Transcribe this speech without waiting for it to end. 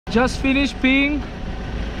Just finished peeing.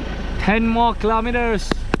 10 more kilometers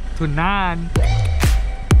to Nan.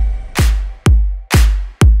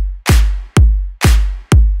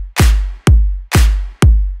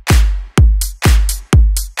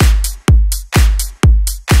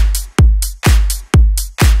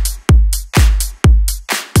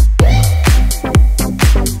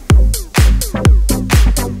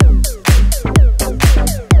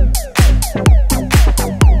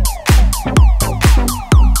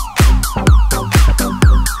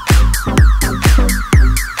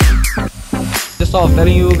 Of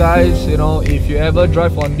telling you guys, you know, if you ever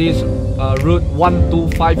drive on this route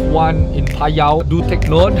 1251 in Payao, do take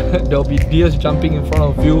note. There'll be deers jumping in front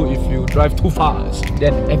of you if you drive too fast.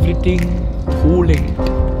 Then everything cooling.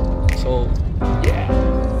 So yeah.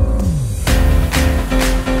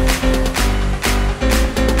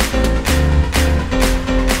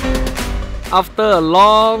 After a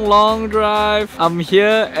long drive, I'm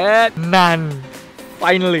here at Nan.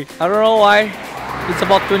 Finally. I don't know why. It's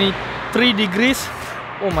about 23 degrees.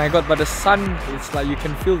 Oh my god, but the sun, it's like you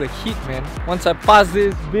can feel the heat, man. Once I pass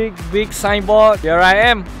this big signboard, here I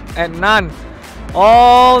am at Nan,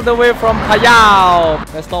 all the way from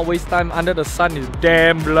Payao. Let's not waste time under the sun. It's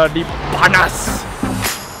damn bloody panas.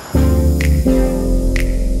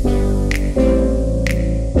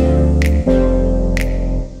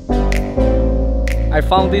 I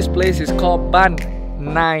found this place. It's called Ban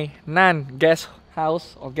Nai Nan Guest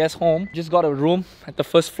House or Guest Home. Just got a room at the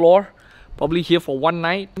first floor. Probably here for one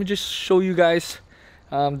night. Let me just show you guys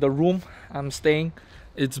the room I'm staying.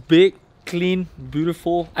 It's big, clean,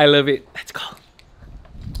 beautiful. I love it. Let's go.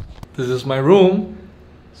 This is my room.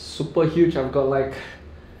 Super huge. I've got like,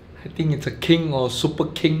 I think it's a king or super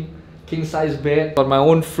king size bed. Got my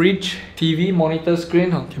own fridge, TV, monitor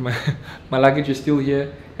screen. Okay, my luggage is still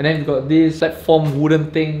here. And then you've got this platform wooden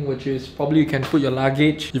thing, which is probably you can put your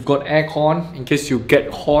luggage. You've got aircon in case you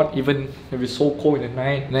get hot, even if it's so cold in the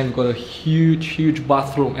night. And then you've got a huge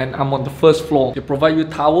bathroom. And I'm on the first floor. They provide you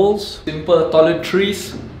towels, simple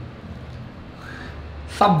toiletries.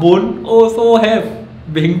 Sabun also have.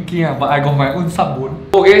 Benkia, but I got my own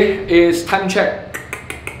sabun. Okay, it's time check.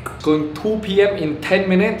 Going 2 PM in 10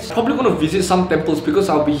 minutes. Probably gonna visit some temples because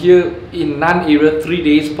I'll be here in Nan area 3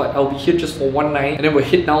 days, but I'll be here just for one night, and then we'll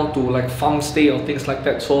head down to like farm stay or things like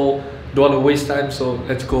that. So don't want to waste time, so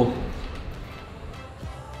let's go.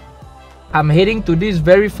 I'm heading to this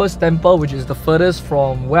very first temple, which is the furthest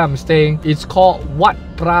from where I'm staying. It's called Wat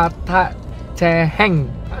Phra That Chae Haeng.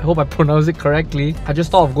 I hope I pronounced it correctly. I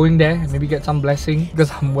just thought of going there and maybe get some blessing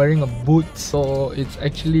because I'm wearing a boot, so it's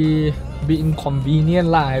actually a bit inconvenient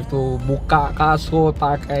lah. I have to buka kasut,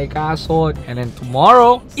 pakai kasut, and then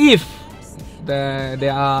tomorrow, if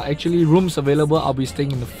there are actually rooms available, I'll be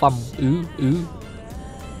staying in the farm.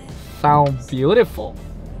 Sound beautiful.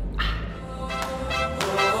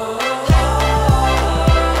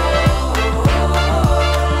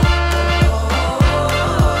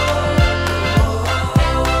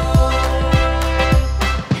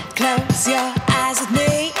 Close your eyes with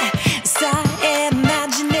me, start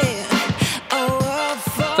imagining.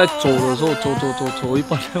 在走的时候，走一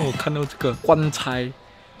半，我看到这个棺材。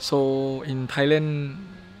So in Thailand,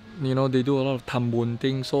 you know, they do a lot of tambun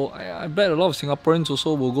things. So I bet a lot of Singaporeans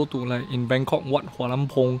also will go to like in Bangkok, Wat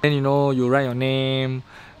Phra. Then you know, you write your name,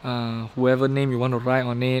 whoever name you want to write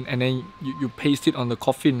on it, and then you paste it on the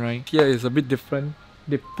coffin, right? Here is a bit different.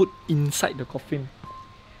 They put inside the coffin.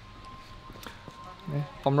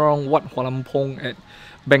 If I'm not wrong, Wat Phra at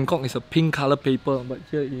Bangkok is a pink color paper, but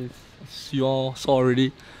here is, as you all saw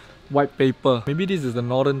already, white paper. Maybe this is the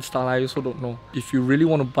northern style, I also don't know. If you really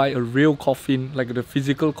want to buy a real coffin, like the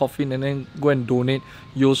physical coffin, and then go and donate,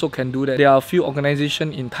 you also can do that. There are a few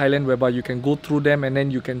organizations in Thailand whereby you can go through them and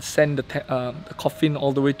then you can send the coffin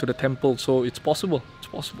all the way to the temple. So it's possible. It's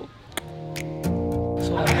possible.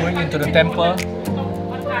 So I'm going into the temple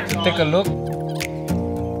to take a look.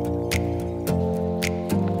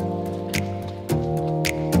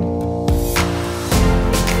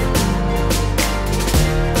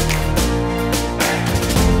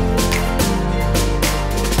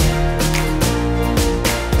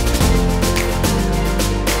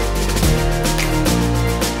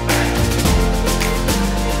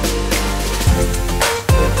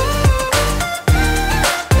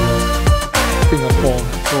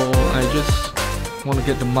 So I just want to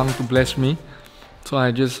get the monk to bless me, so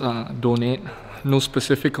I just donate, no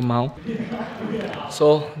specific amount.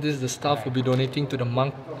 So this is the stuff we'll be donating to the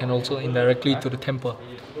monk and also indirectly to the temple.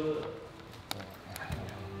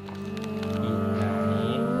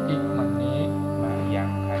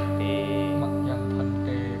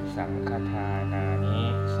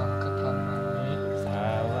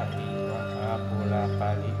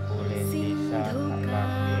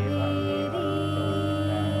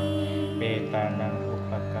 ตานังอุ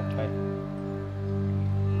ปกัปปะ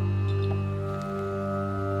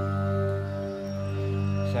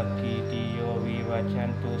สัพพิติโยวิวัชชัน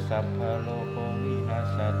ตุสัพพะโลกวินา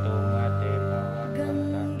ศตุมาเตภวัตวัน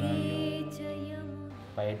ตนา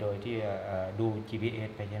ไปโดยที่ดู GPS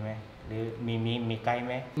ไปใช่ไหมหรือมีไกด์ไ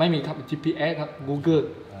หม ไม่มีครับ GPS ครับ Google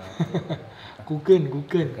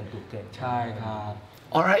Google กันถูกเกิน ใช่ครับ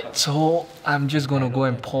Alright, so I'm just gonna go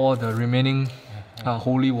and pour the remaining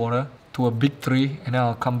holy water to a big tree and then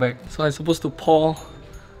I'll come back. So I'm supposed to pour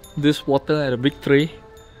this water at a big tree.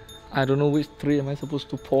 I don't know which tree am I supposed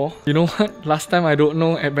to pour. You know what? Last time I don't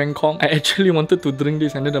know at Bangkok, I actually wanted to drink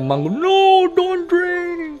this and then the monk go, no, don't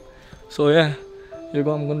drink. So yeah, here you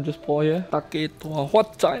go, I'm gonna just pour here. 大家多发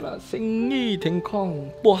财了，生意天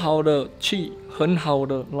空，不好的气，很好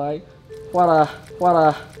的来，哗啦哗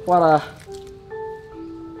啦哗啦。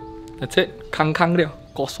That's it. 康康了，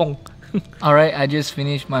歌颂。Alright, I just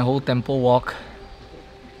finished my whole temple walk.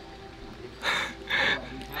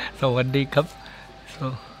 สวัสดีครับ So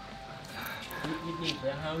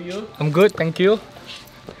How are you? I'm good, thank you.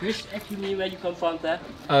 Which actually where you come from, sir?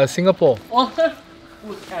 Singapore. Oh,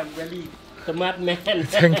 I'm very smart man.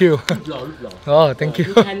 Thank you. Oh, thank you.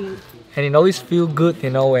 You can And it always feels good, you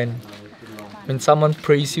know, when someone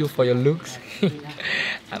praise you for your looks.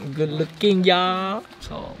 I'm good looking, y'all.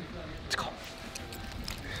 So